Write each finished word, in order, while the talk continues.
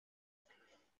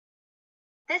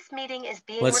This meeting is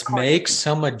being Let's recorded. make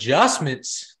some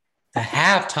adjustments. The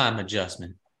halftime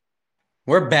adjustment.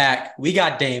 We're back. We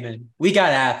got Damon. We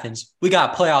got Athens. We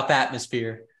got playoff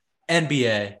atmosphere.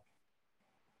 NBA.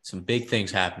 Some big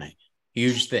things happening.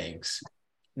 Huge things.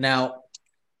 Now,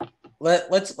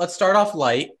 let's start off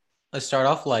light. Let's start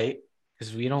off light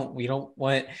because we don't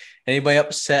want anybody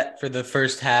upset for the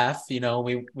first half. We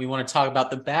want to talk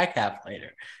about the back half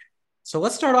later. So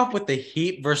let's start off with the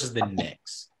Heat versus the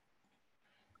Knicks.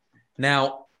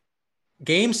 Now,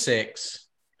 Game 6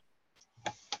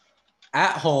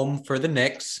 at home for the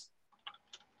Knicks,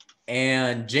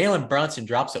 and Jalen Brunson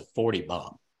drops a 40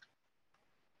 bomb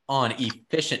on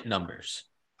efficient numbers.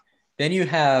 Then you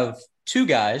have two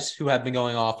guys who have been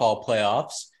going off all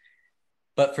playoffs,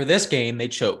 but for this game, they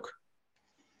choke.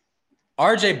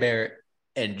 RJ Barrett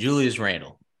and Julius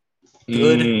Randle.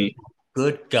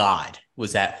 Good God,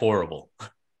 was that horrible.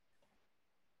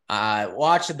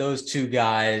 Watching those two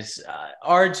guys,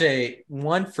 RJ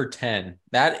 1 for 10.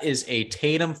 That is a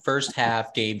Tatum first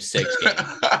half Game 6 game.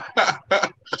 That's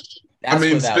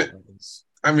what that was.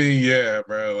 I mean, yeah,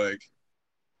 bro.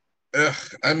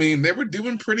 They were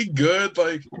doing pretty good.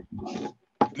 I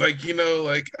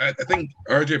think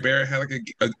RJ Barrett had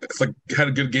had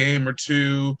a good game or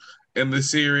two in the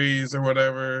series or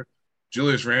whatever.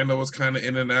 Julius Randle was kind of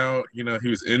in and out. He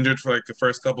was injured for the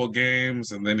first couple of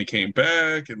games, and then he came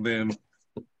back, and then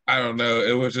I don't know.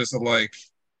 It was just they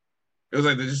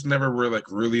just never were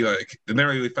they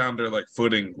never really found their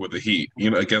footing with the Heat,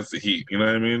 against the Heat. You know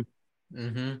what I mean?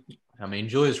 Mm-hmm. I mean,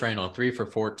 Julius Randle 3 for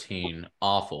 14,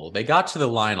 awful. They got to the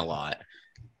line a lot,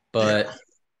 but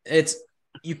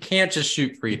you can't just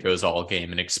shoot free throws all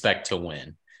game and expect to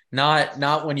win.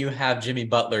 Not when you have Jimmy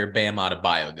Butler, Bam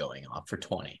Adebayo going off for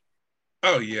 20.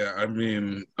 Oh yeah, I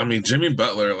mean Jimmy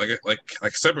Butler, like I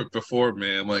said it before,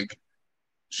 man.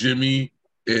 Jimmy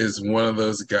is one of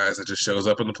those guys that just shows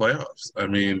up in the playoffs. I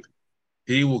mean,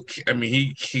 he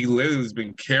literally has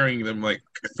been carrying them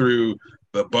through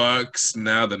the Bucks,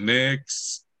 now the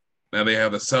Knicks, now they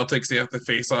have the Celtics they have to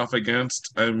face off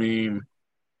against. I mean,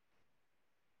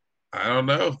 I don't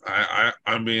know.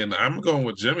 I'm going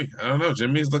with Jimmy. I don't know.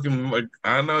 Jimmy's looking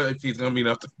I don't know if he's gonna be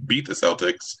enough to beat the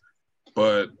Celtics.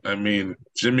 But I mean,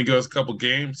 Jimmy goes a couple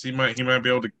games. He might be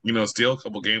able to, steal a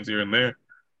couple games here and there,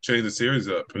 change the series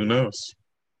up. Who knows?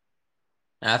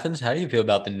 Athens, how do you feel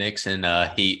about the Knicks and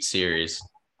Heat series?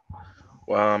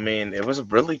 Well, I mean, it was a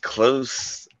really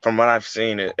close. From what I've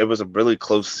seen, it was a really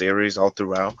close series all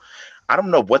throughout. I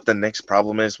don't know what the Knicks'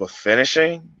 problem is with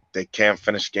finishing. They can't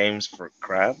finish games for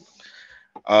crap.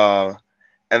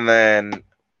 And then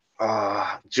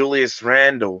Julius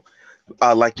Randle.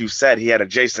 Like you said, he had a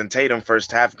Jason Tatum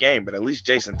first half game, but at least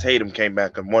Jason Tatum came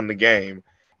back and won the game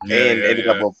and ended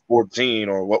up with 14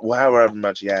 or however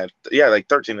much he had. Yeah,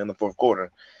 13 in the fourth quarter.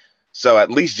 So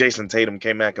at least Jason Tatum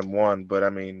came back and won. But I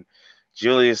mean,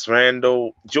 Julius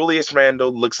Randle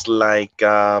looks like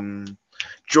Jordan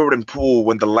Poole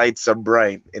when the lights are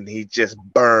bright, and he just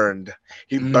burned.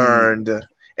 He burned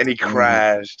and he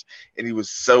crashed, and he was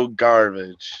so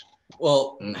garbage.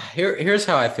 Well, here's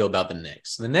how I feel about the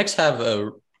Knicks. The Knicks have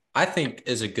I think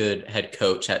is a good head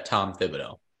coach at Tom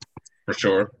Thibodeau. For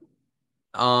sure.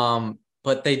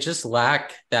 But they just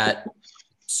lack that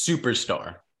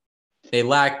superstar. They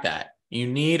lack that. You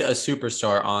need a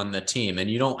superstar on the team,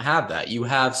 and you don't have that. You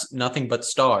have nothing but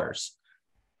stars.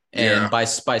 And by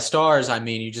stars, I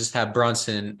mean you just have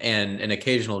Brunson and an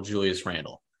occasional Julius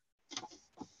Randle.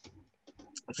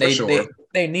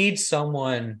 They need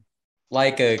someone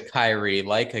like a Kyrie,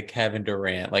 like a Kevin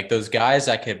Durant, like those guys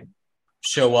that could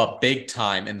show up big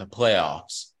time in the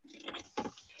playoffs.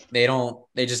 They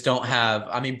just don't have.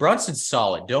 I mean, Brunson's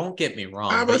solid. Don't get me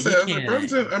wrong.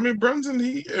 Brunson,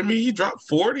 he dropped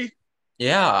 40.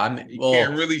 Yeah,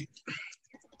 can't really.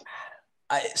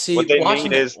 I see.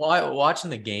 Watching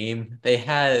the game, they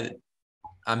had.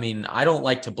 I mean, I don't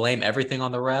like to blame everything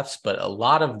on the refs, but a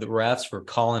lot of the refs were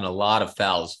calling a lot of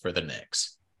fouls for the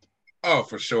Knicks. Oh,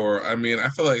 for sure. I mean, I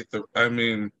feel like you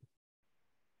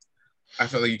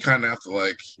kind of have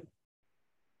to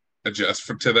adjust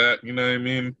to that. You know what I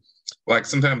mean?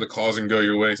 Sometimes the calls can go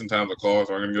your way, sometimes the calls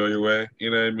aren't gonna go your way.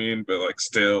 You know what I mean? But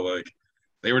still,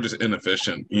 they were just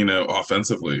inefficient.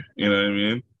 Offensively. You know what I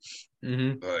mean?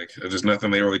 Mm-hmm. There's just nothing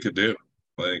they really could do.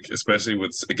 Especially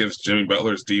against Jimmy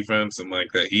Butler's defense and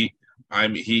that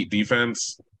Heat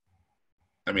defense.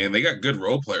 I mean, they got good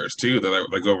role players too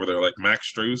that over there, like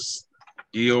Max Strus.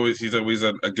 He's always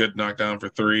a good knockdown for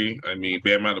three. I mean,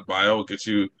 Bam Adebayo will get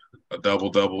you a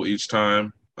double each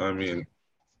time. I mean,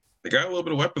 they got a little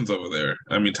bit of weapons over there.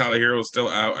 I mean, Tyler Hero's still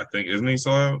out. I think, isn't he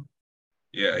still out?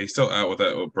 Yeah, he's still out with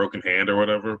that broken hand or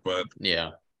whatever. But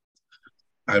Yeah.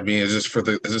 I mean, it's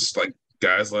just like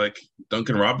guys like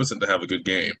Duncan Robinson to have a good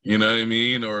game. You know what I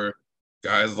mean? Or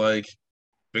guys like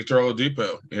Victor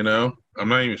Oladipo. You know, I'm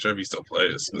not even sure if he still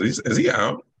plays. Is he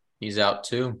out? He's out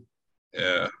too.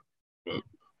 Yeah. But,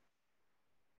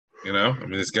 you know, I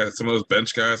mean, this guy, some of those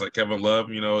bench guys like Kevin Love,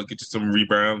 you know, get you some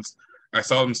rebounds. I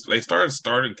saw them. They started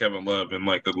starting Kevin Love in in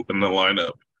the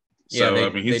lineup. Yeah, So I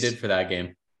mean, they did for that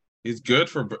game. he's good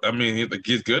for. I mean,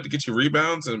 he's good to get you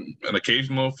rebounds and an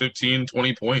occasional 15,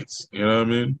 20 points. You know what I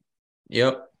mean?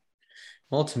 Yep.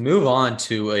 Well, to move on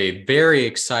to a very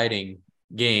exciting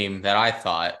game that I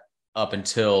thought up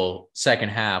until second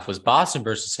half was Boston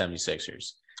versus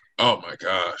 76ers. Oh my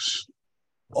gosh.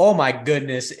 Oh my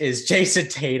goodness, is Jason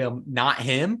Tatum not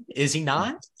him? Is he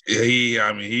not?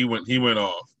 I mean, he went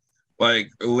off.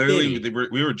 Like literally,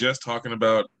 we were just talking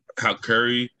about how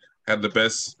Curry had the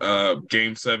best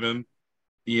game 7,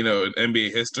 you know, in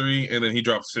NBA history, and then he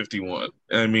drops 51.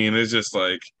 I mean, it's just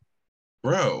like,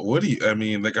 bro, I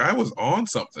mean, the guy was on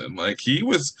something. Like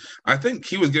I think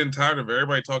he was getting tired of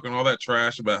everybody talking all that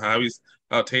trash about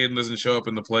how Tatum doesn't show up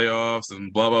in the playoffs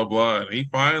and blah blah blah. And he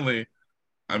finally,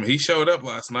 I mean, he showed up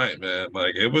last night, man.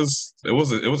 Like it was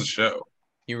a show.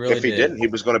 He really If he did. didn't, he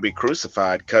was going to be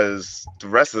crucified because the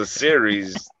rest of the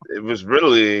series, it was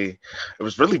really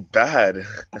bad.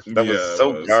 That was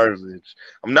so garbage.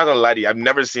 I'm not gonna lie to you. I've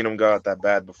never seen him go out that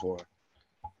bad before.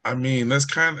 I mean, that's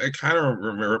kind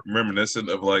of reminiscent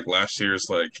of like last year's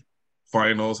like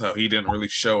finals, how he didn't really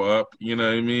show up. You know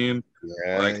what I mean?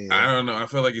 Yeah, Like I don't know. I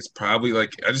feel like it's probably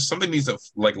like I just something needs to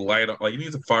like light up. Like he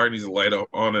needs a fire needs to light up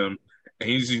on him, and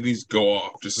he needs to go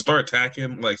off. Just to start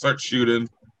attacking, like start shooting,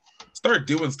 start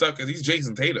doing stuff because he's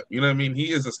Jason Tatum. You know what I mean?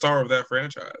 He is the star of that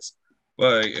franchise.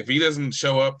 Like if he doesn't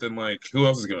show up, then like who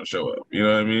else is gonna show up? You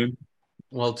know what I mean?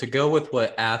 Well, to go with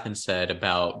what Athens said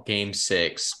about game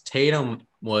 6, Tatum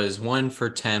was 1 for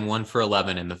 10, 1 for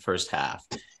 11 in the first half.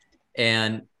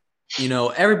 And, you know,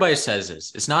 everybody says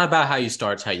this. It's not about how you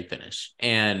start, it's how you finish.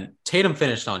 And Tatum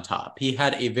finished on top. He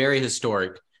had a very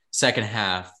historic second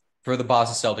half for the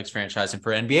Boston Celtics franchise and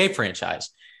for NBA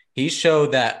franchise. He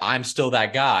showed that I'm still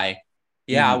that guy.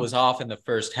 Yeah, I was off in the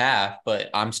first half, but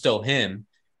I'm still him.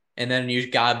 And then you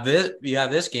have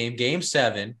this game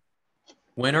 7,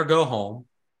 win or go home,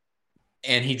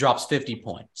 and he drops 50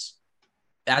 points.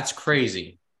 That's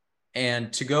crazy.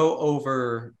 And to go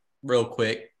over real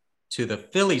quick to the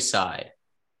Philly side,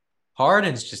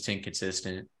 Harden's just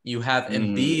inconsistent. You have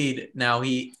Embiid. Now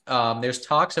there's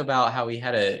talks about how he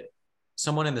had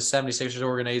someone in the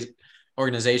 76ers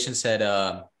organization said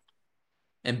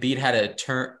Embiid had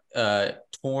a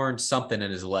torn something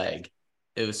in his leg.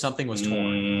 Something was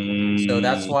torn. So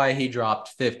that's why he dropped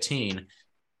 15.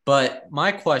 But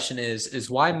my question is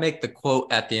why make the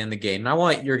quote at the end of the game? And I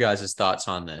want your guys' thoughts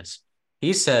on this.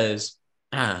 He says,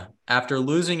 after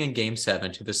losing in game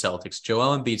 7 to the Celtics,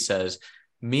 Joel Embiid says,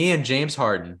 me and James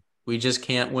Harden, we just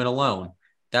can't win alone.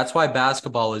 That's why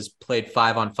basketball is played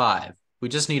 5-on-5. We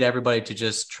just need everybody to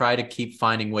just try to keep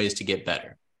finding ways to get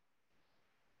better.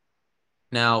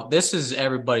 Now, this is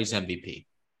everybody's MVP.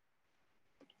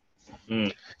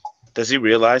 Does he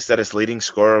realize that his leading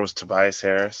scorer was Tobias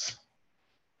Harris?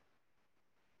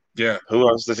 Yeah. Who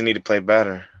else does he need to play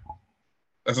better?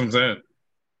 That's what I'm saying.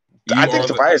 I think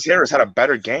Tobias Harris had a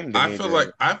better game than I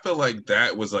feel like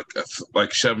that was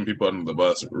like shoving people under the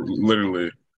bus, literally.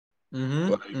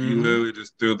 You literally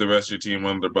just threw the rest of your team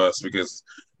under the bus because,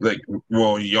 like,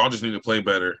 well, y'all just need to play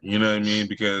better. You know what I mean?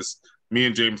 Because me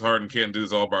and James Harden can't do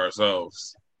this all by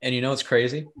ourselves. And you know what's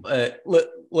crazy?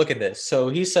 Look at this. So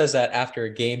he says that after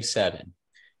game 7,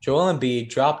 Joel Embiid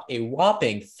dropped a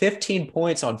whopping 15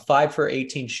 points on 5 for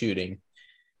 18 shooting.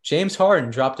 James Harden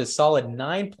dropped a solid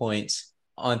 9 points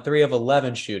on 3 of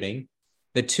 11 shooting.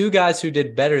 The two guys who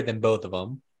did better than both of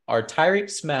them are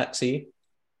Tyrese Maxey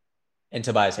and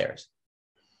Tobias Harris.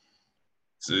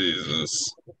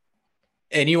 Jesus.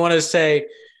 And you want to say,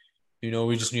 you know,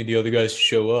 we just need the other guys to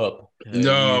show up.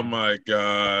 Oh my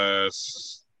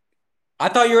gosh. I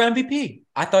thought you were MVP.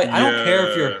 I don't care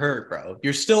if you're hurt, bro.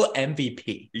 You're still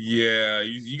MVP. Yeah,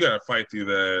 you got to fight through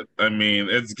that. I mean,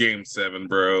 it's game 7,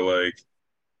 bro. Like,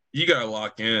 you got to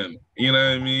lock in. You know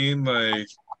what I mean?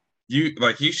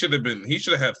 He should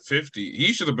have had 50.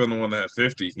 He should have been the one that had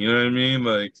 50. You know what I mean?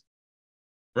 Like,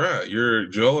 bro, you're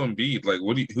Joel Embiid. Like,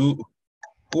 who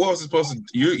else is supposed to?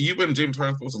 You've been James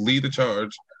Harden supposed to lead the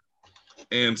charge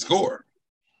and score.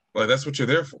 Like, that's what you're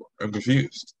there for. I'm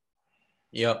confused.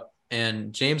 Yep.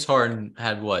 And James Harden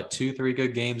had 2-3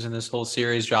 good games in this whole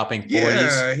series, dropping 40s.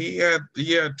 Yeah, he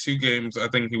had 2 games, I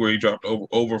think, where he dropped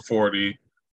over 40.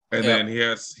 And then he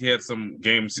had some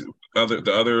games,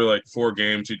 the other like 4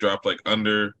 games he dropped like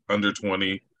under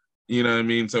 20. You know what I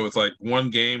mean? So it's like one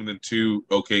game, then two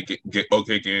okay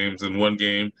games, and one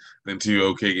game, then two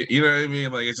okay games. You know what I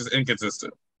mean? Like it's just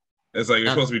inconsistent. It's like you're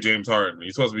supposed to be James Harden.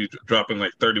 You're supposed to be dropping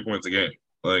like 30 points a game.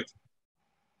 Like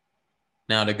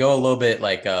now to go a little bit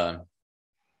like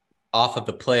off of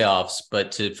the playoffs,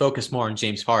 but to focus more on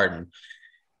James Harden,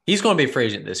 he's going to be a free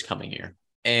agent this coming year.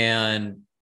 And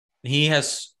he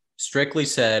has strictly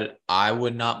said, I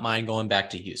would not mind going back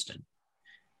to Houston.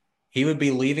 He would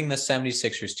be leaving the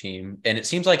 76ers team. And it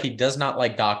seems like he does not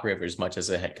like Doc Rivers much as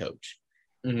a head coach.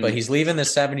 Mm-hmm. But he's leaving the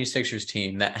 76ers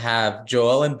team that have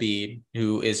Joel Embiid,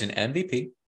 who is an MVP,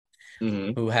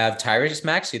 who have Tyrese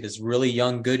Maxey, this really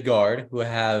young, good guard, who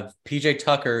have PJ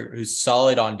Tucker, who's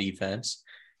solid on defense,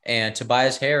 and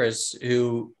Tobias Harris,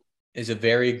 who is a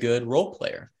very good role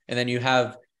player. And then you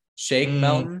have Shake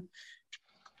Melton,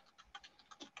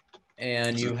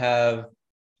 and you have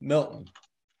Milton.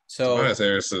 So Tobias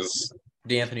Harris is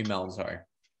D'Anthony Melton, sorry.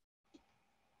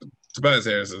 Tobias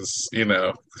Harris is, he's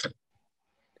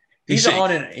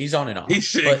on and off. He's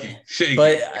shaky.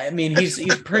 But I mean, he's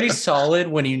pretty solid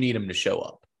when you need him to show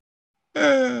up.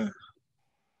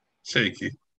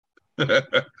 Shaky.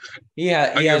 He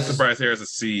I give Tobias Harris a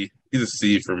C. He's a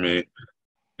C for me.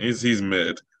 He's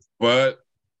mid. But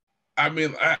I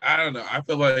mean, I don't know. I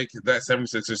feel like that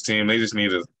 76ers team, they just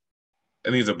need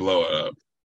to blow it up.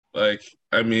 Like,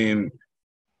 I mean,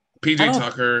 PJ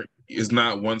Tucker is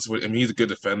not he's a good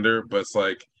defender, but it's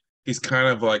like he's kind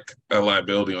of like a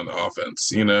liability on the offense,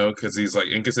 because he's like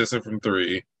inconsistent from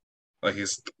three. Like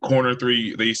his corner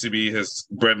three, they used to be his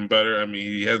bread and butter. I mean,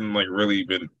 he hasn't like really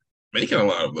been making a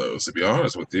lot of those, to be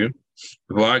honest with you.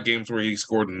 A lot of games where he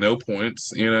scored no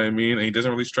points, you know what I mean? And he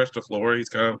doesn't really stretch the floor. He's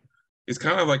kind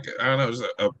of like, I don't know, just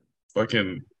a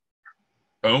fucking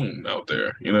own out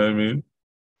there, you know what I mean?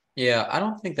 Yeah, I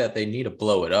don't think that they need to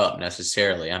blow it up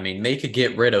necessarily. I mean, they could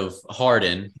get rid of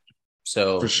Harden,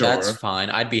 so that's fine.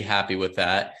 I'd be happy with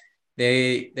that.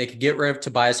 They could get rid of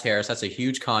Tobias Harris. That's a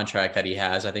huge contract that he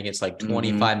has. I think it's like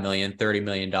 $25 million, $30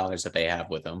 million that they have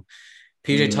with him.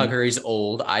 PJ Tucker, he's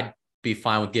old. I'd be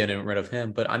fine with getting rid of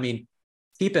him. But, I mean,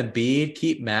 keep Embiid,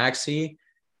 keep Maxey.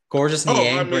 Gorgeous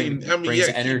Niang brings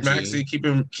energy. Keep Maxey,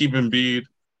 keep Embiid.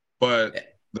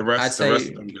 But the rest of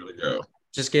them got to go.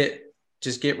 Just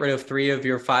get rid of 3 of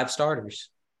your 5 starters.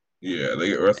 Yeah,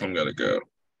 the rest of them got to go.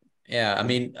 Yeah, I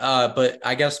mean, but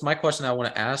I guess my question I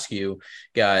want to ask you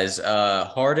guys,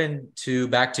 Harden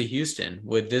back to Houston,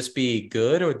 would this be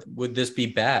good or would this be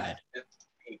bad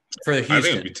for Houston? I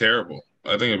think it'd be terrible.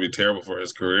 I think it'd be terrible for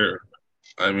his career.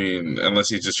 I mean, unless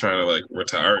he's just trying to like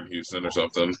retire in Houston or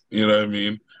something, you know what I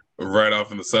mean? Right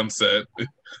off in the sunset,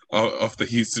 off the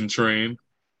Houston train.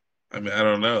 I mean, I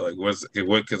don't know. Like, what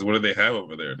do they have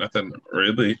over there? Nothing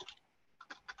really.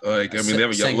 Like, I mean, they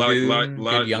have a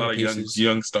lot of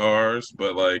young stars,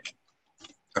 but like,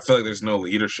 I feel like there's no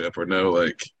leadership or no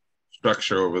like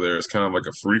structure over there. It's kind of like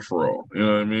a free for all. You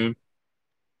know what I mean?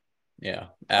 Yeah.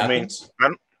 Athens? I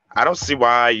mean, I don't see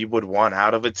why you would want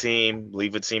out of a team,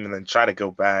 leave a team, and then try to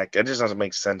go back. It just doesn't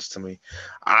make sense to me.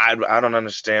 I don't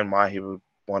understand why he would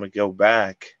want to go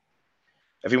back.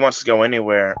 If he wants to go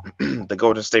anywhere, the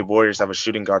Golden State Warriors have a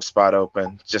shooting guard spot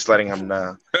open. Just letting him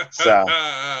know.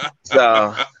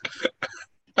 So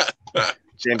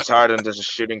James Harden, there's a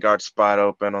shooting guard spot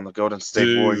open on the Golden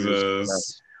State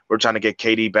Warriors. We're trying to get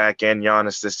KD back and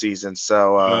Giannis this season.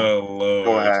 So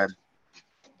go ahead.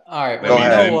 All right. Well,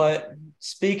 you know what?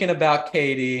 Speaking about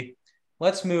KD,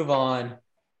 let's move on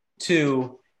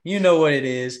to what it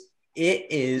is.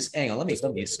 It is. Hang on. Let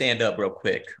me stand up real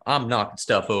quick. I'm knocking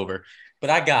stuff over. But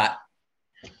I got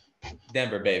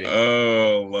Denver, baby.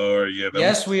 Oh, Lord. Yeah.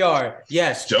 Yes, we are.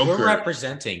 Yes, Joker. We're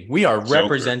representing. We are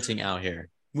representing out here.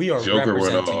 We are Joker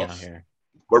representing out here.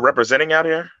 We're representing out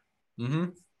here? Mm-hmm.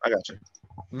 I got you.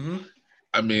 Mm-hmm.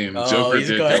 I mean, Joker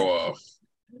did go off.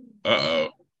 Uh-oh.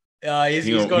 He's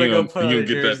going to go put on a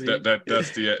jersey. Get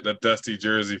that dusty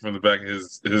jersey from the back of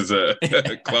his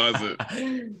closet.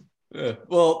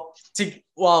 Well,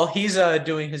 while he's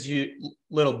doing his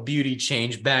little beauty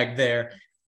change back there,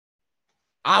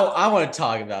 I want to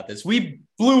talk about this. We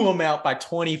blew him out by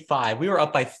 25. We were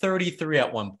up by 33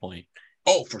 at one point.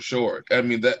 Oh, for sure. I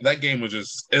mean, that game was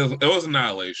just it was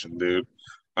annihilation, dude.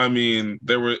 I mean,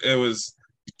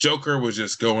 Joker was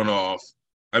just going off.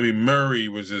 I mean, Murray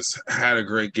had a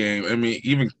great game. I mean,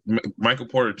 even Michael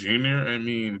Porter Jr. I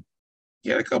mean, he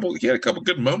had a couple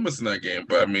good moments in that game,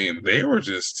 but I mean, it was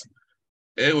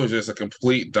just a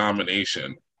complete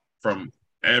domination from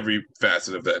every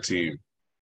facet of that team,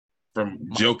 from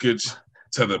Jokic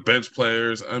to the bench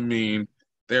players. I mean,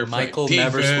 They're Michael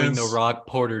Never Swing the Rock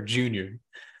Porter Jr.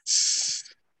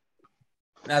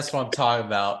 That's what I'm talking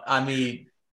about. I mean,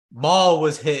 Ball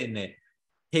was hitting it.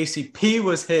 KCP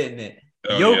was hitting it.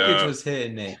 Jokic was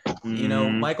hitting it. You know,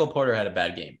 Michael Porter had a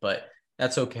bad game, but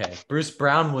that's okay. Bruce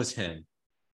Brown was him.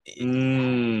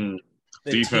 Defense.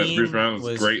 Bruce Brown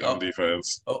was great on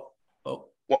defense. Well,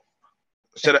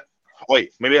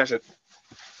 wait, maybe I should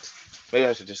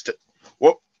just.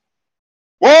 Whoa!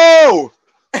 Whoa!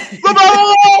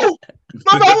 LaMelo!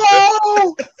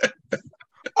 LaMelo!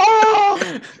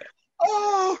 Oh!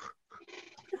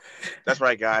 That's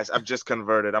right, guys. I've just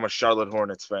converted. I'm a Charlotte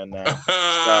Hornets fan now.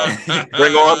 So,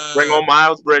 bring on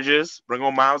Miles Bridges. Bring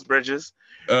on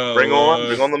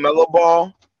LaMelo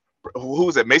Ball. Who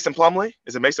is it? Mason Plumlee?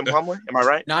 Is it Mason Plumlee? Am I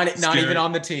right? Not even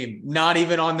on the team. Not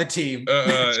even on the team.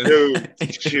 Dude,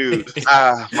 shoot.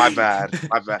 My bad.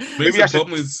 Mason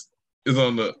Plumlee is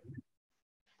on the.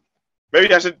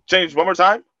 Maybe I should change one more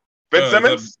time. Ben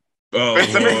Simmons? Ben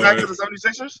Simmons back to the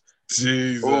 76ers?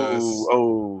 Jesus.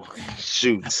 Oh,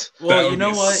 shoot. Well, you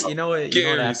know what? You know what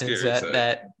happens?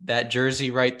 That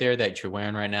jersey right there that you're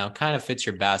wearing right now kind of fits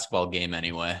your basketball game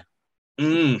anyway.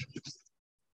 Man,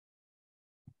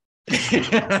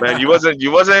 you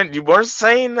weren't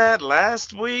saying that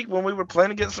last week when we were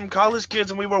playing against some college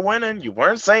kids and we were winning. You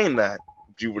weren't saying that.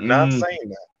 You were not saying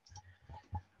that.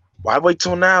 Why wait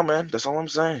till now, man? That's all I'm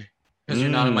saying. Because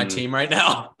you're not on my team right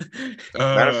now.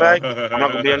 Matter of fact, I'm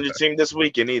not gonna be on your team this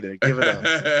weekend either. Give it up.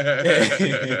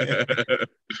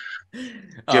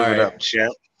 Give it up,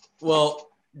 champ. Well,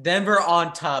 Denver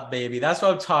on top, baby. That's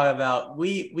what I'm talking about.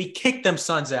 We kicked them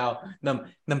Suns out.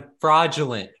 Them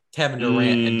fraudulent Kevin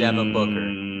Durant and Devin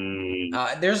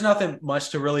Booker. There's nothing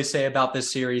much to really say about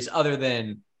this series other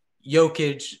than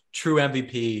Jokic, true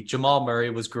MVP. Jamal Murray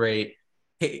was great.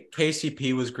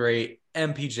 KCP was great.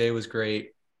 MPJ was great.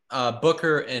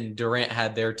 Booker and Durant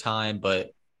had their time,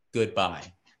 but goodbye.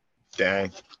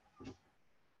 Dang.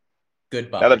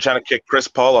 Goodbye. Now they're trying to kick Chris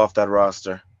Paul off that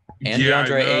roster. And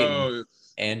DeAndre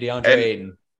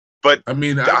Ayton. But I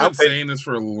mean, I've been saying this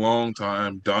for a long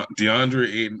time.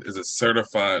 DeAndre Ayton is a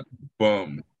certified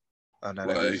bum. I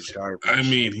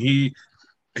mean,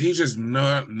 he's just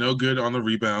no good on the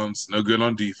rebounds, no good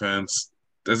on defense.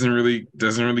 Doesn't really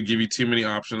give you too many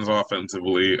options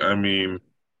offensively. I mean,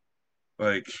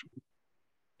 like,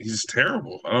 he's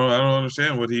terrible. I don't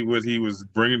understand what he was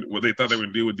bringing. What they thought they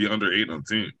would do with DeAndre Ayton on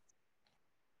the team.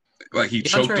 Like, he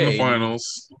choked in the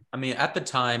finals. I mean, at the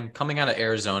time, coming out of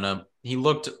Arizona, he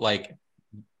looked like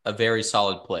a very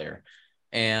solid player.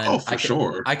 And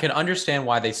sure. I can understand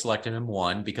why they selected him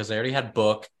one, because they already had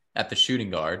Book at the shooting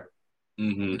guard.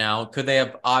 Mm-hmm. Now, could they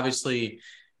have, obviously,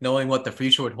 knowing what the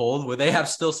future would hold, would they have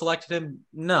still selected him?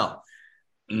 No.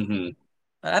 Mm-hmm.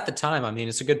 But at the time, I mean,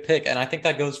 it's a good pick. And I think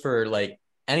that goes for, like,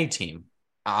 any team.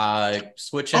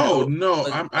 Switching. Oh, no.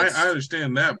 I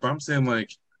understand that. But I'm saying,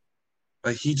 like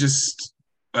he just,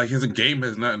 like, his game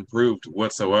has not improved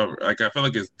whatsoever. Like, I feel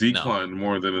like it's declined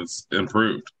more than it's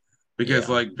improved. Because,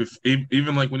 like,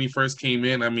 even, like, when he first came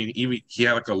in, I mean, he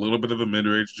had, like, a little bit of a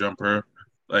mid-range jumper.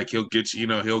 Like, he'll get you,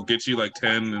 like,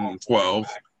 10 and 12.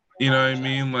 You know what I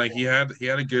mean? Like, he had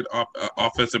a good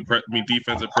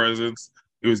defensive presence.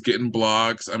 He was getting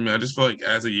blocks. I mean, I just feel like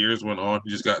as the years went on,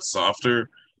 he just got softer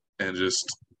and just,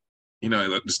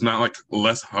 just not, like,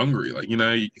 less hungry. Like,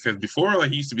 because before, like,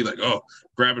 he used to be like,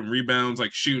 grabbing rebounds,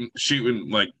 like, shooting,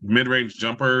 like, mid-range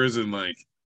jumpers and, like,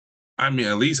 I mean,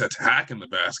 at least attacking the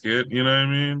basket. You know what I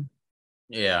mean?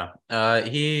 Yeah.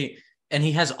 He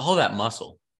has all that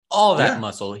muscle. All that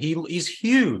muscle. He's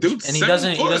huge. Dude, and he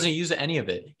doesn't use any of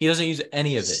it.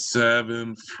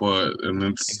 7 foot. And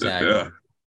it's exactly. Yeah.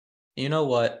 You know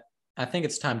what? I think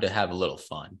it's time to have a little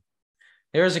fun.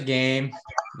 There was a game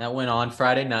that went on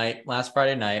last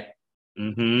Friday night.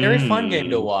 Mm-hmm. Very fun game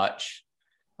to watch,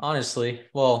 honestly.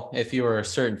 Well, if you were a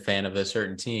certain fan of a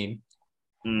certain team.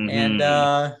 Mm-hmm. And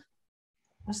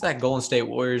what's that Golden State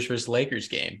Warriors versus Lakers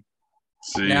game?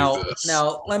 Jesus.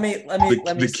 Now let me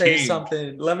say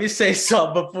something. Let me say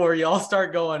something before y'all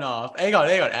start going off. Hang on,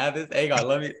 Avis. Hang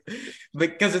on.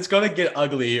 Because it's gonna get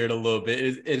ugly here in a little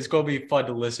bit. It's gonna be fun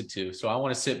to listen to. So I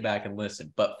want to sit back and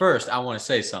listen. But first, I want to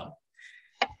say something.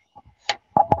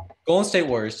 Golden State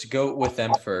Warriors, to go with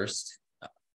them first.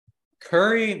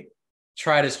 Curry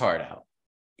tried his heart out.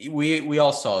 We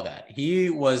all saw that. He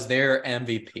was their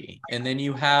MVP. And then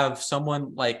you have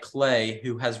someone like Clay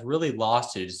who has really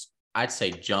lost his, I'd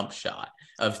say, jump shot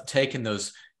of taking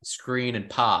those screen and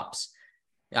pops.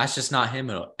 That's just not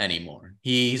him anymore.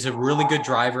 He's a really good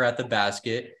driver at the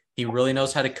basket. He really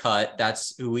knows how to cut.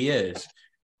 That's who he is.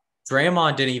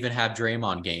 Draymond didn't even have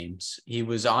Draymond games. He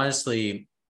was honestly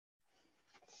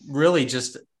really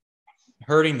just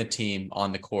hurting the team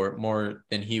on the court more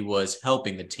than he was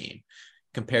helping the team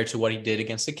compared to what he did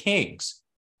against the Kings.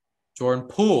 Jordan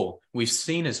Poole, we've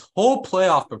seen his whole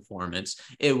playoff performance.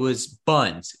 It was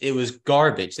buns. It was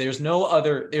garbage. There's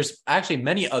actually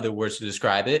many other words to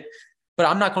describe it, but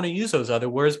I'm not going to use those other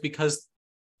words because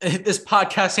this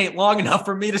podcast ain't long enough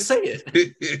for me to say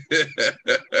it.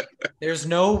 There's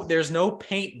no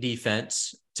paint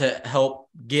defense to help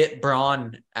get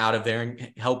Braun out of there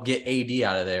and help get AD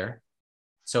out of there.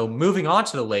 So moving on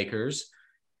to the Lakers,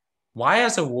 why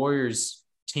as a Warriors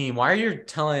team, why are you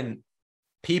telling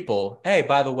people, hey,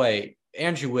 by the way,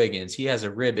 Andrew Wiggins, he has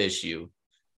a rib issue.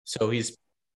 So he's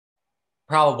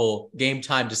probable game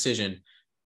time decision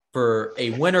for a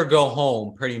win or go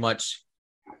home pretty much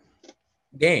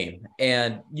game.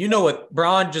 And you know what?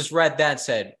 Braun just read that and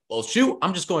said, well, shoot,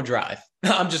 I'm just going to drive.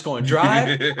 I'm just going to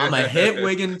drive. I'm going to hit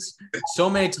Wiggins so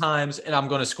many times and I'm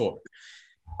going to score.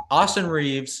 Austin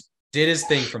Reeves did his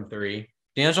thing from three.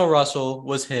 D'Angelo Russell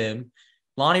was him.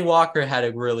 Lonnie Walker had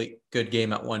a really good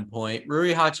game at one point.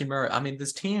 Rui Hachimura. I mean,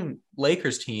 this team,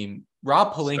 Lakers team,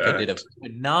 Rob Pelinka did a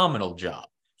phenomenal job.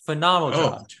 Phenomenal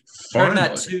job. Turned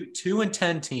that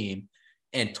 2-10 team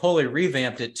and totally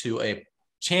revamped it to a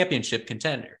championship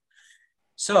contender.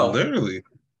 So literally,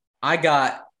 I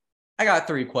got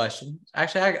 3 questions.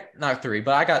 Actually, I got not 3,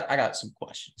 but I got some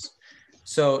questions.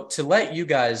 So to let you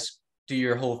guys do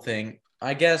your whole thing,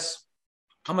 I guess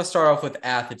I'm going to start off with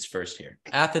Athens first here.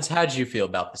 Athens, how did you feel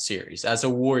about the series as a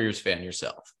Warriors fan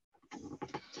yourself?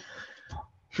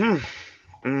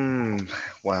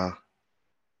 Wow.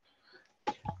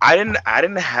 I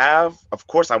didn't have, of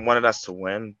course I wanted us to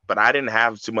win, but I didn't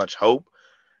have too much hope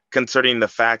considering the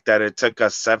fact that it took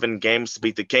us 7 games to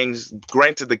beat the Kings.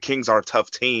 Granted, the Kings are a tough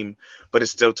team, but it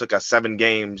still took us 7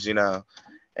 games,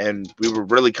 and we were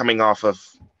really coming off of,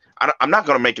 I'm not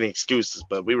going to make any excuses,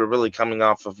 but we were really coming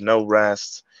off of no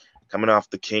rest, coming off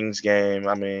the Kings game.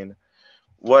 I mean,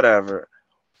 whatever.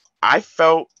 I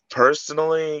felt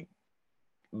personally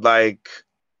like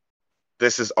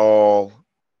this is all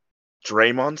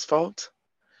Draymond's fault.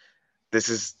 This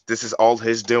is all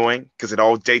his doing because it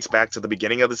all dates back to the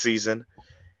beginning of the season.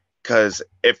 Because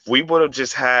if we would have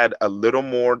just had a little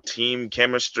more team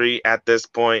chemistry at this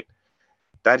point,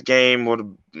 that game would have,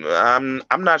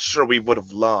 I'm not sure we would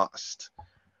have lost.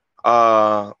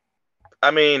 I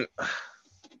mean,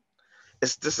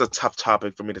 this is a tough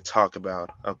topic for me to talk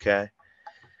about, okay?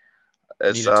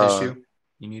 You need a tissue?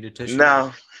 You need a tissue?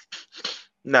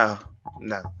 No.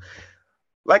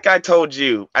 Like I told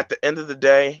you, at the end of the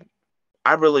day,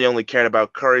 I really only cared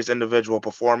about Curry's individual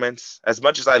performance. As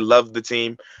much as I loved the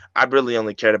team, I really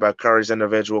only cared about Curry's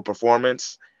individual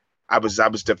performance. I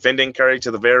was defending Curry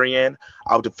to the very end.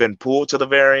 I'll defend Poole to the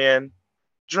very end.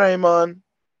 Draymond.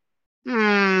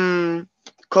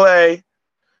 Clay.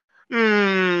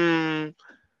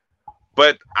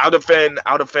 But I'll defend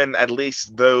at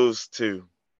least those 2.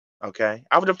 Okay?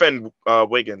 I would defend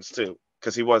Wiggins too,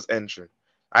 because he was injured.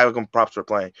 I would give him props for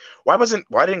playing. Why didn't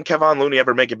Kevon Looney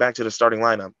ever make it back to the starting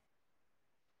lineup?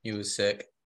 He was sick.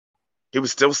 He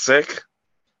was still sick?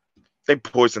 They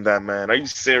poisoned that man. Are you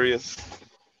serious?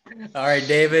 All right,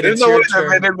 David. There's no way that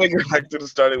man didn't make it back to the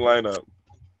starting lineup.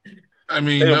 I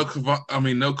mean, no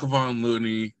Kevon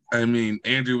Looney. I mean,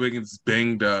 Andrew Wiggins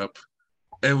banged up.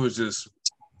 It was just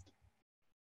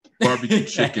barbecue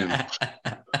chicken.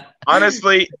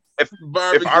 Honestly, if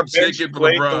our bench chicken for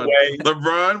played LeBron. the way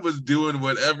LeBron was doing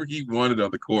whatever he wanted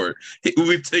on the court. He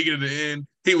was taking it in.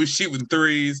 He was shooting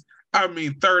threes. I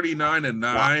mean,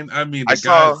 39-9. I mean,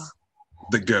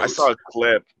 the GOAT. I saw a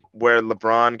clip where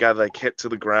LeBron got hit to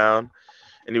the ground,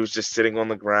 and he was just sitting on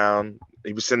the ground.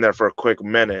 He was sitting there for a quick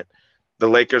minute. The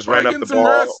Lakers ran up the ball,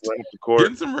 ran up the court.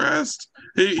 Getting some rest.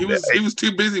 He was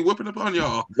too busy whooping up on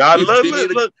y'all.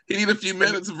 Look. He needed a few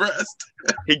minutes of rest.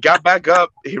 He got back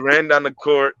up. He ran down the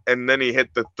court, and then he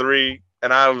hit the 3.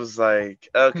 And I was like,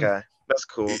 okay, that's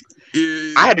cool.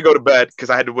 Yeah. I had to go to bed because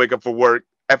I had to wake up for work.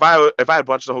 If I had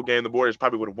watched the whole game, the Warriors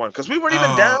probably would have won because we weren't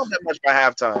even down that much by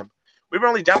halftime. We were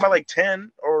only down by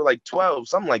 10 or 12,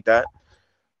 something like that.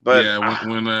 But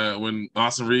yeah, when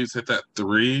Austin Reeves hit that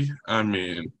 3, I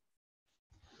mean,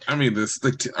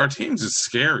 our team's just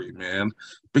scary, man,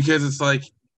 because it's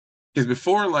because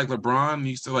before LeBron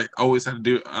used to always have to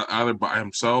do either by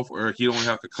himself or he'd only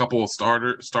have a couple of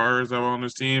stars that were on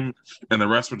his team and the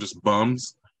rest were just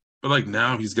bums. But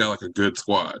now he's got a good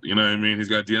squad. You know what I mean? He's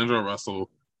got D'Angelo Russell,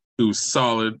 who's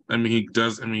solid. I mean,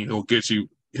 he'll get you.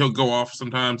 He'll go off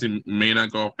sometimes. He may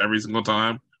not go off every single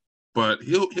time, but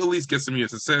he'll at least get some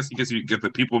assists. He get the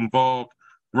people involved,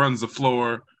 runs the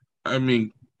floor. I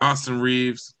mean, Austin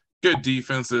Reeves, good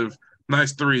defensive,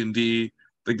 nice 3 and D.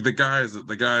 the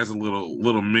guy's a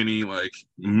little mini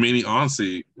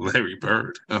Aussie Larry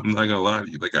Bird. I'm not gonna lie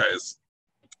to you. The guy is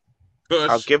I'll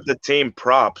push give the team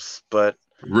props, but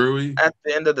Rui at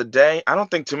the end of the day, I don't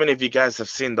think too many of you guys have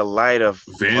seen the light of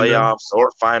Vando. playoffs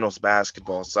or finals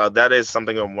basketball. So that is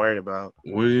something I'm worried about.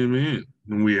 What do you mean?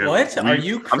 We have What? Are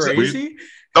you I'm saying- crazy?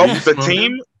 No, We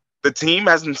smoking? the team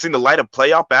hasn't seen the light of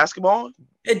playoff basketball.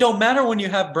 It don't matter when you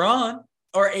have Braun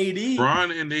or AD.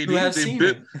 Bron and who have AD, seen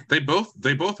it. they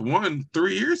both won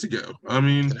 3 years ago. I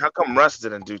mean, Then how come Russ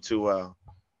didn't do too well?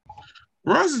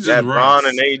 Russ is Yeah, just Bron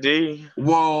Russ. and AD.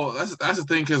 Well, that's the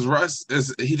thing because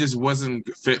he just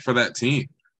wasn't fit for that team.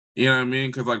 You know what I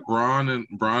mean? Because like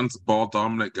Bron's ball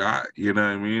dominant guy. You know what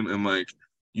I mean? And like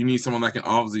you need someone that can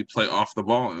obviously play off the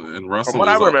ball. And Russell From what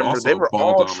I was remember, also they were ball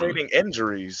all dominant. trading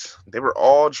injuries. They were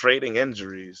all trading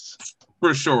injuries.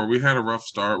 For sure, we had a rough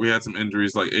start. We had some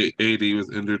injuries. Like AD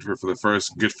was injured for the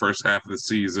first half of the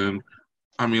season.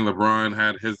 I mean, LeBron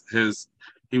had his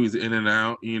he was in and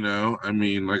out. You know, I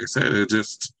mean, like I said, it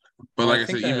just. But Well, like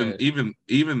I said,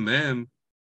 even then,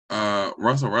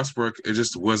 Russell Westbrook, it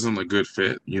just wasn't a good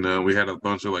fit. You know, we had a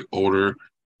bunch of like older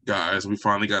guys. We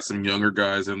finally got some younger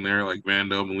guys in there, like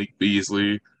Vando, Malik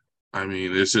Beasley. I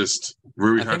mean, it's just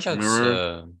Rui I think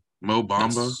Hachimura, Mo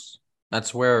Bamba.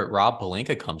 that's where Rob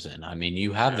Pelinka comes in. I mean,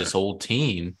 you have this old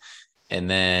team, and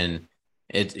then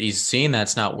he's seeing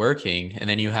that's not working, and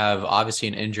then you have obviously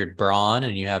an injured Braun,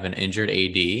 and you have an injured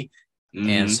AD,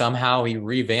 and somehow he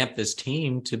revamped this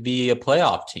team to be a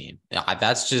playoff team.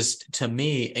 That's just, to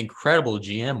me, incredible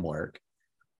GM work.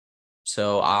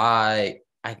 So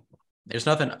there's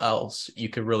nothing else you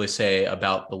could really say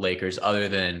about the Lakers other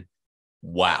than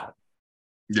wow.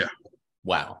 Yeah.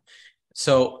 Wow.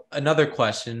 So another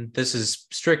question. This is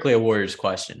strictly a Warriors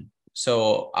question.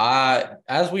 So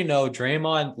as we know,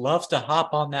 Draymond loves to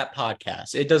hop on that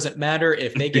podcast. It doesn't matter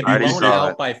if they get blown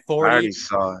out by 40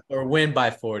 or win by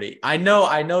 40. I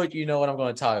know you know what I'm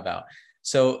going to talk about.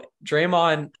 So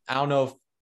Draymond, I don't know if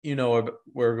you know what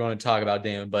we're going to talk about,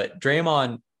 Damon, but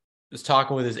Draymond was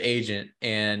talking with his agent,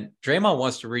 and Draymond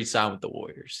wants to re-sign with the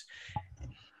Warriors.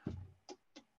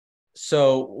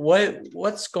 So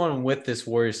what's going on with this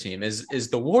Warriors team? Is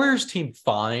the Warriors team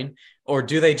fine, or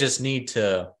do they just need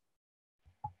to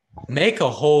make a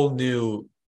whole new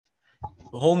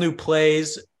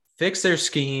plays, fix their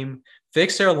scheme,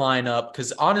 fix their lineup?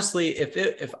 Because honestly,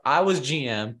 if I was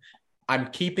GM, I'm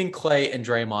keeping Clay and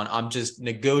Draymond. I'm just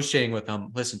negotiating with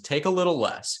them. Listen, take a little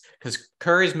less because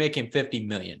Curry's making $50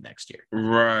 million next year.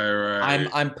 Right.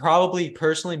 I'm probably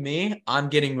personally I'm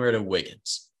getting rid of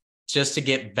Wiggins just to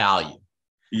get value.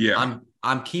 Yeah.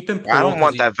 I'm keeping Poole. I don't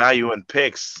want that value in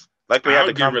picks. Like we had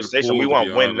the conversation, we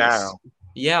want win now.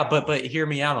 Yeah, but hear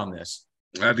me out on this.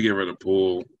 I had to get rid of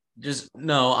Poole. Just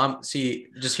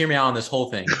hear me out on this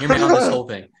whole thing. Hear me out on this whole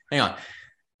thing. Hang on.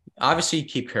 Obviously, you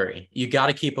keep Curry. You got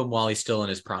to keep him while he's still in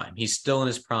his prime. He's still in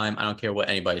his prime. I don't care what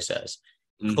anybody says.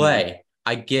 Clay,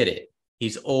 I get it.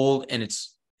 He's old, and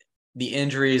the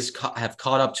injuries have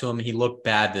caught up to him. He looked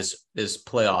bad this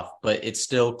playoff, but it's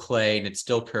still Clay and it's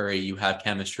still Curry. You have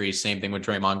chemistry. Same thing with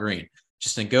Draymond Green.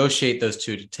 Just negotiate those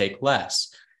two to take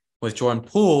less. With Jordan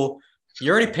Poole,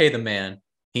 you already pay the man.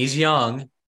 He's young.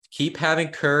 Keep having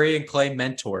Curry and Clay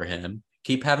mentor him.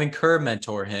 Keep having Kerr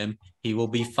mentor him. He will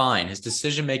be fine. His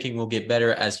decision-making will get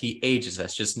better as he ages.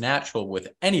 That's just natural with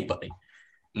anybody.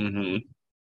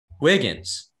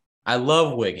 Wiggins. I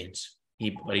love Wiggins.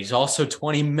 But he's also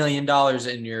 $20 million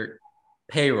in your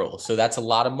payroll. So that's a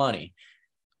lot of money.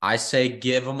 I say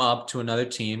give him up to another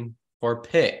team for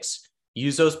picks.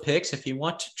 Use those picks if you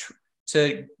want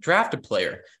to draft a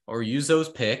player, or use those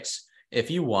picks if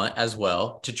you want as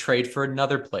well to trade for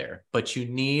another player. But you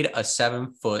need a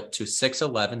 7-foot to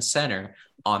 6'11" center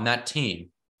on that team.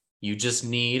 You just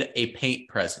need a paint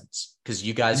presence because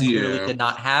you guys clearly did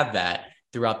not have that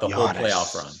throughout the whole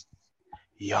playoff run.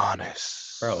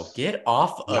 Giannis. Bro, get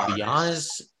off of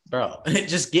Giannis. Bro,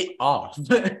 just get off.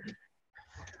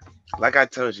 Like I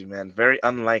told you, man, very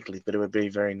unlikely, but it would be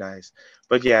very nice.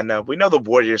 But yeah, no, we know the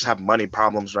Warriors have money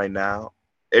problems right now.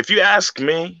 If you ask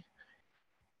me,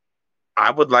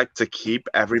 I would like to keep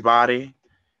everybody,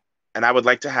 and I would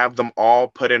like to have them all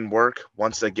put in work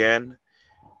once again,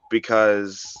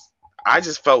 because I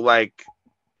just felt like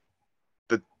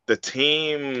the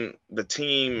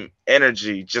team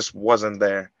energy just wasn't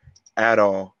there at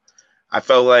all. I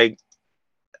felt like,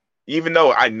 even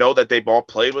though I know that they've all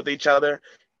played with each other,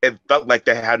 it felt like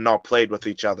they hadn't all played with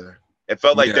each other. It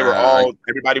felt like they were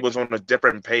everybody was on a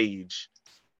different page.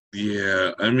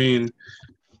 Yeah, I mean,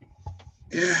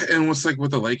 Yeah, and what's like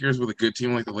with the Lakers, with a good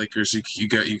team like the Lakers, you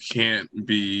can't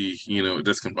be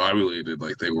discombobulated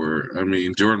like they were. I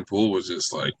mean, Jordan Poole was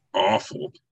just like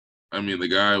awful. I mean, the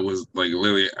guy was like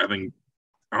literally. I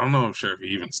don't know. I'm sure if he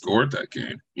even scored that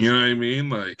game. You know what I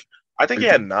mean? I think he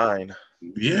like had the, 9.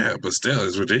 yeah, but still,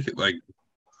 it's ridiculous. Like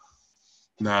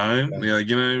 9, Yeah. yeah, like,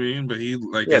 you know what I mean. But he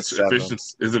like He had 7.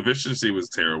 his efficiency was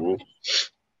terrible.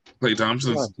 Klay Yeah.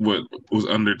 Thompson's was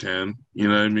under 10. You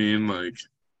know what I mean? Like,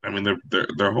 I mean,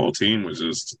 their whole team was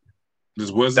just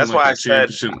wasn't That's like why I said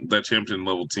that champion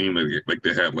level team that like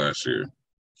they had last year.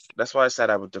 That's why I said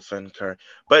I would defend Curry.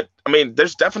 But I mean,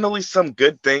 there's definitely some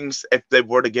good things if they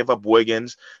were to give up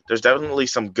Wiggins. There's definitely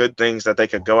some good things that they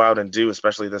could go out and do,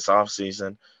 especially this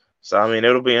offseason. So I mean,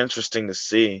 it'll be interesting to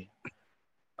see.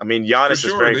 I mean, For Giannis is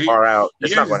sure, very far out. you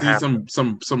It's not guys going just to need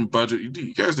happen. some budget.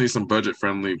 You guys need some budget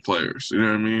friendly players. You know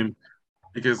what I mean?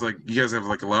 Because like you guys have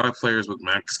like a lot of players with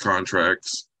max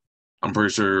contracts. I'm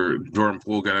pretty sure Jordan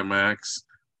Poole got a max,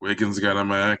 Wiggins got a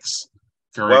max,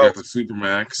 Curry Well, got the super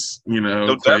max. You know,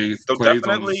 they'll Clay's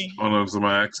definitely. on his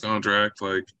max contract.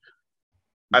 Like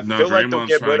I now feel like they'll Draymond's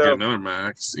get trying rid to get of. another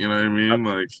max. You know what I I, mean?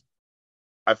 Like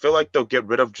I feel like they'll get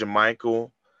rid of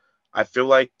Jamichael. I feel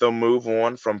like they'll move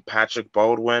on from Patrick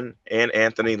Baldwin and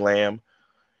Anthony Lamb.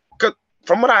 'Cause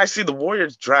from what I see, the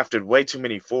Warriors drafted way too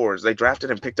many forwards. They drafted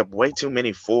and picked up way too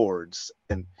many forwards,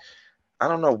 and I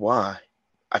don't know why.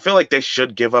 I feel like they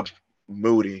should give up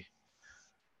Moody,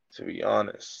 to be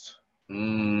honest. You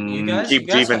mm, guys, you Keep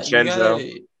guys,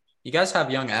 DiVincenzo. you guys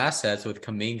have young assets with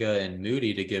Kaminga and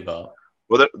Moody to give up.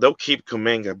 Well, they'll keep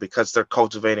Kuminga because they're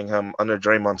cultivating him under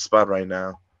Draymond's spot right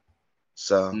now.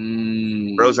 So,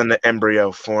 mm, Rose in the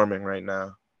embryo forming right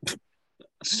now,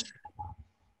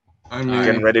 I All getting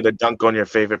right. mean, ready to dunk on your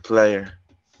favorite player.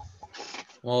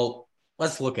 Well,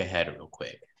 let's look ahead real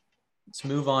quick. Let's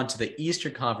move on to the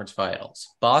Eastern Conference Finals.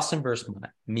 Boston versus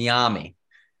Miami.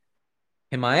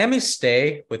 Can Miami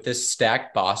stay with this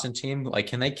stacked Boston team? Like,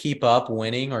 can they keep up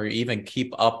winning or even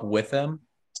keep up with them?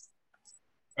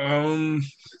 um,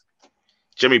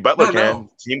 Jimmy I Butler don't know. can.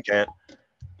 Team can't.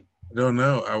 I don't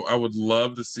know. I would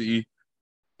love to see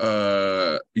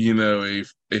a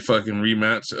fucking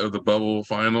rematch of the bubble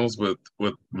finals with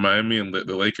Miami and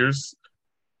the Lakers,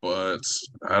 but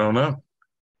I don't know.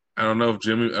 I don't know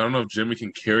if Jimmy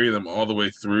can carry them all the way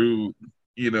through,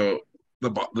 you know, the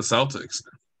Celtics.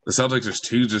 The Celtics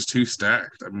are just too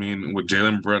stacked. I mean, with not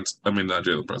Jalen Brunson,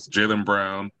 Jalen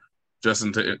Brown,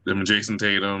 Jason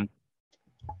Tatum,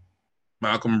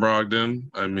 Malcolm Brogdon.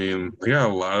 I mean, they got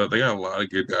a lot of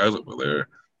good guys over there.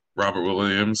 Robert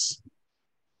Williams,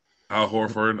 Al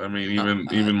Horford. I mean, Uh,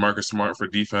 even Marcus Smart for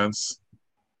defense.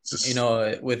 It's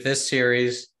just with this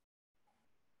series,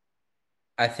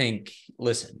 I think.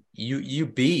 Listen, you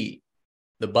beat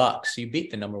the Bucks. You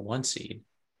beat the number 1 seed.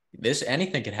 This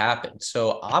anything could happen.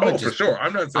 So for sure.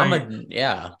 I'm gonna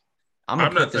I'm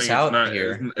put not this saying out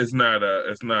here. it's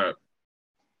not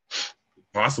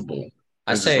possible.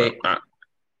 I It's just not. say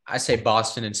I say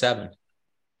Boston in 7.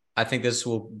 I think this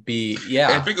will be If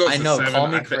yeah. it goes I to know. seven, Call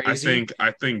me crazy.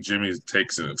 I think Jimmy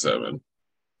takes it at 7.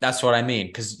 That's what I mean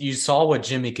because you saw what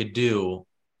Jimmy could do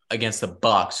against the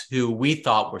Bucks, who we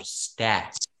thought were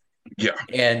stacked. Yeah.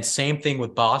 And same thing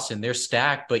with Boston. They're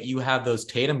stacked, but you have those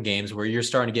Tatum games where you're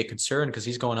starting to get concerned because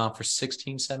he's going off for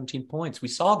 16, 17 points. We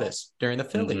saw this during the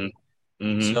Mm-hmm. Philly.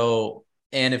 Mm-hmm. So,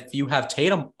 and if you have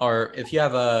Tatum or if you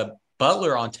have a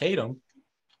Butler on Tatum,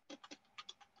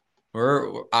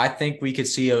 I think we could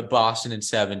see a Boston in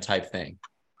 7 type thing.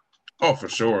 Oh, for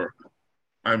sure.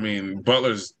 I mean,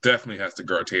 Butler's definitely has to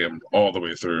guard Tatum all the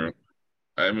way through.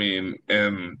 I mean,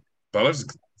 and Butler's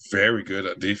very good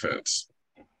at defense.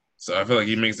 So I feel like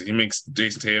he makes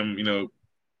Jason Tatum,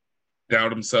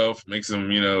 doubt himself, makes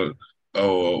him,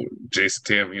 oh, Jason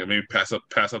Tatum, maybe pass up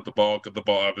the ball, get the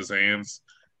ball out of his hands.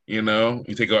 You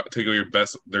take out your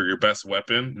best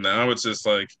weapon. Now it's just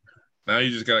like now you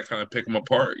just gotta kind of pick them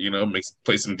apart.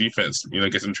 Play some defense.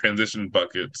 Get some transition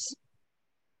buckets.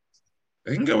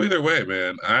 It can go either way,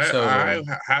 man. So, I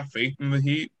have faith in the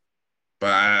Heat, but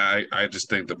I just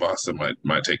think the Boston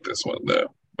might take this one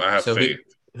though. I have so faith.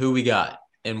 who we got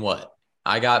and what?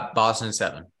 I got Boston in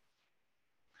 7.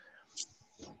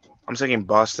 I'm thinking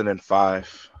Boston in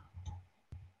 5.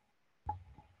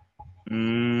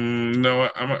 No,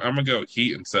 I'm gonna go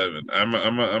Heat in 7. I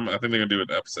think they're gonna do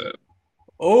an upset.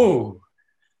 Oh,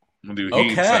 I'm gonna do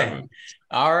Heat in okay. 7.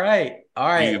 All right.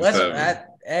 Heat in 7.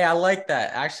 Hey, I like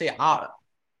that. Actually, all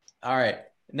right.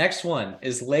 Next one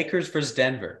is Lakers versus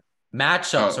Denver.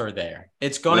 Matchups Oh, are there.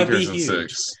 It's gonna be Lakers in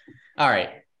huge. 6. All right.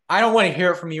 I don't want to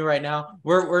hear it from you right now.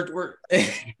 We're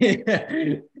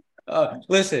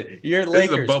Listen, you're This is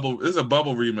a Lakers. bubble. This is a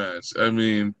bubble rematch. I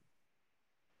mean,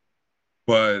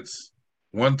 but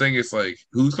one thing is like,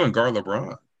 who's going to guard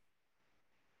LeBron?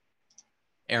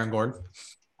 Aaron Gordon.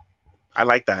 I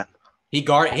like that. He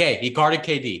guarded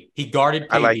KD. He guarded KD.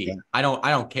 I like that. I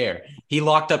don't care. He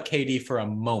locked up KD for a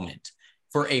moment.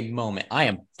 I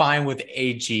am fine with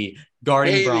AG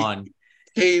guarding Braun.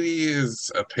 KD is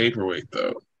a paperweight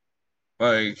though.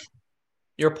 Like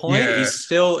your point, yeah. he's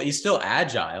still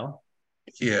agile.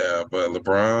 Yeah, but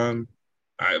LeBron,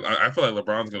 I feel like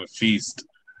LeBron's gonna feast.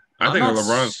 I think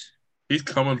LeBron, he's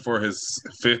coming for his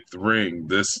 5th ring.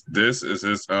 This is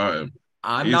his time.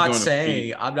 I'm not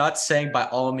saying by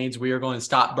all means we are going to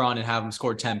stop Braun and have him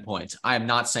score 10 points. I am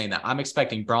not saying that. I'm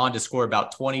expecting Braun to score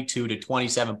about 22 to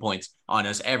 27 points on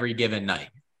us every given night.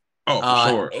 Oh,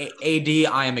 for sure.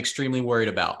 AD, I am extremely worried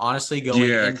about. Honestly, going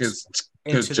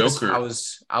into Joker.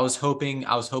 This, I was hoping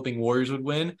Warriors would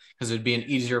win because it'd be an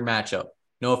easier matchup.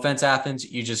 No offense, Athens.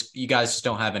 You guys just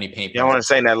don't have any paint. Y'all weren't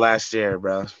saying that last year,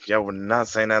 bro. Y'all were not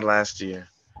saying that last year.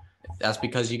 That's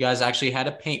because you guys actually had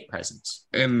a paint presence.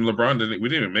 And LeBron we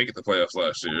didn't even make it the playoffs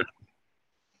last year.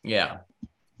 Yeah.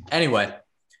 Anyway,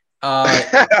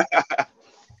 I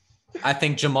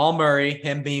think Jamal Murray,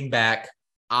 him being back,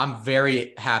 I'm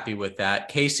very happy with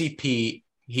that. KCP,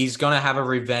 he's going to have a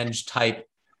revenge type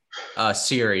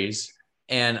series.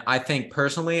 And I think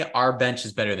personally, our bench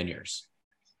is better than yours.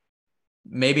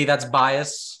 Maybe that's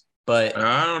bias, but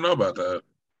I don't know about that.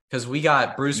 Because we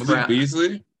got Bruce Brown.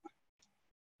 Beasley?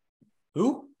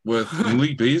 Who? With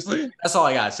Malik Beasley? That's all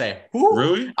I gotta say. Who?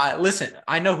 Really? Listen,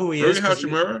 I know who he Rui is.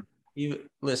 Hachimura?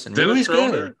 Listen, Dennis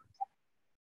Schroeder?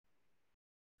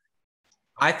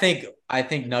 I think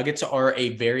Nuggets are a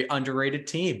very underrated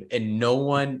team, and no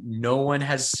one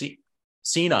has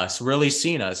seen us,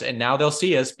 and now they'll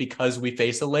see us because we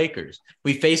face the Lakers.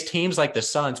 We face teams like the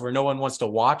Suns where no one wants to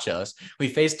watch us. We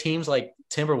face teams like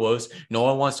Timberwolves, no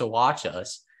one wants to watch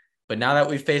us. But now that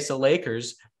we face the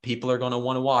Lakers, people are going to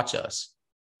want to watch us.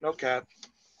 No cap.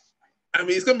 I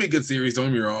mean, it's going to be a good series. Don't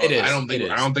get me wrong. It is. I don't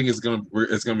think it's going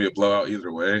to be a blowout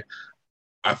either way.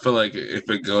 I feel like if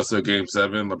it goes to Game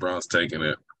 7, LeBron's taking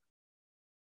it.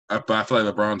 I feel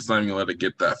like LeBron's not even going to let it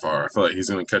get that far. I feel like he's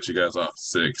going to cut you guys off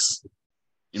 6.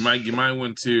 You might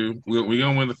win 2. We're going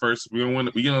to win the first. We're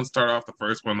going to start off the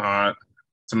first one hot.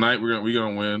 Tonight we're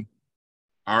going to win.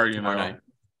 I already know. Night.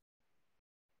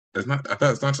 I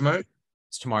thought it's not tonight.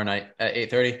 It's tomorrow night at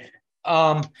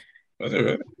 8:30.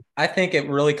 Really? I think it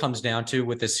really comes down to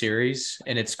with the series,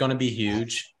 and it's going to be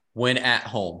huge. Win at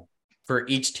home for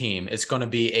each team. It's going to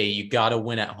be you got to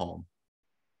win at home.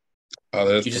 Oh,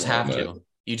 you just have to.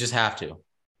 You just have to.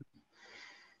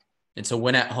 It's a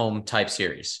win at home type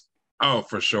series. Oh,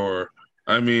 for sure.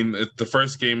 I mean, the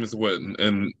first game is what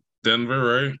in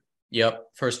Denver, right? Yep.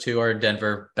 First 2 are in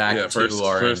Denver.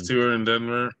 First 2 are in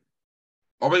Denver.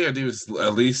 All we gotta do is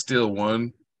at least steal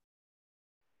one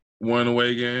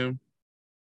away game.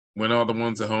 Win all the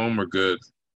ones at home. We're good.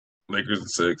 Lakers at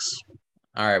 6.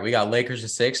 All right, we got Lakers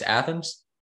at 6. Athens.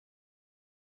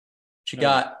 What you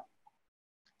got?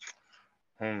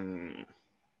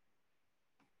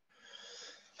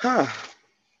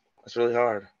 That's really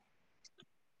hard.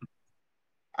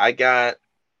 I got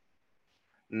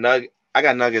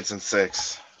Nuggets in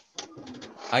 6.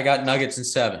 I got Nuggets in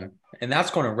 7. And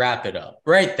that's going to wrap it up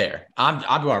right there. I'm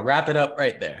going to wrap it up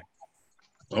right there.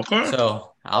 Okay.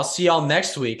 So I'll see y'all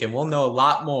next week, and we'll know a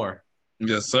lot more.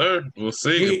 Yes, sir. We'll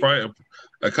see. Probably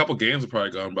a couple games have probably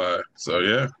gone by. So,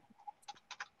 yeah.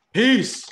 Peace.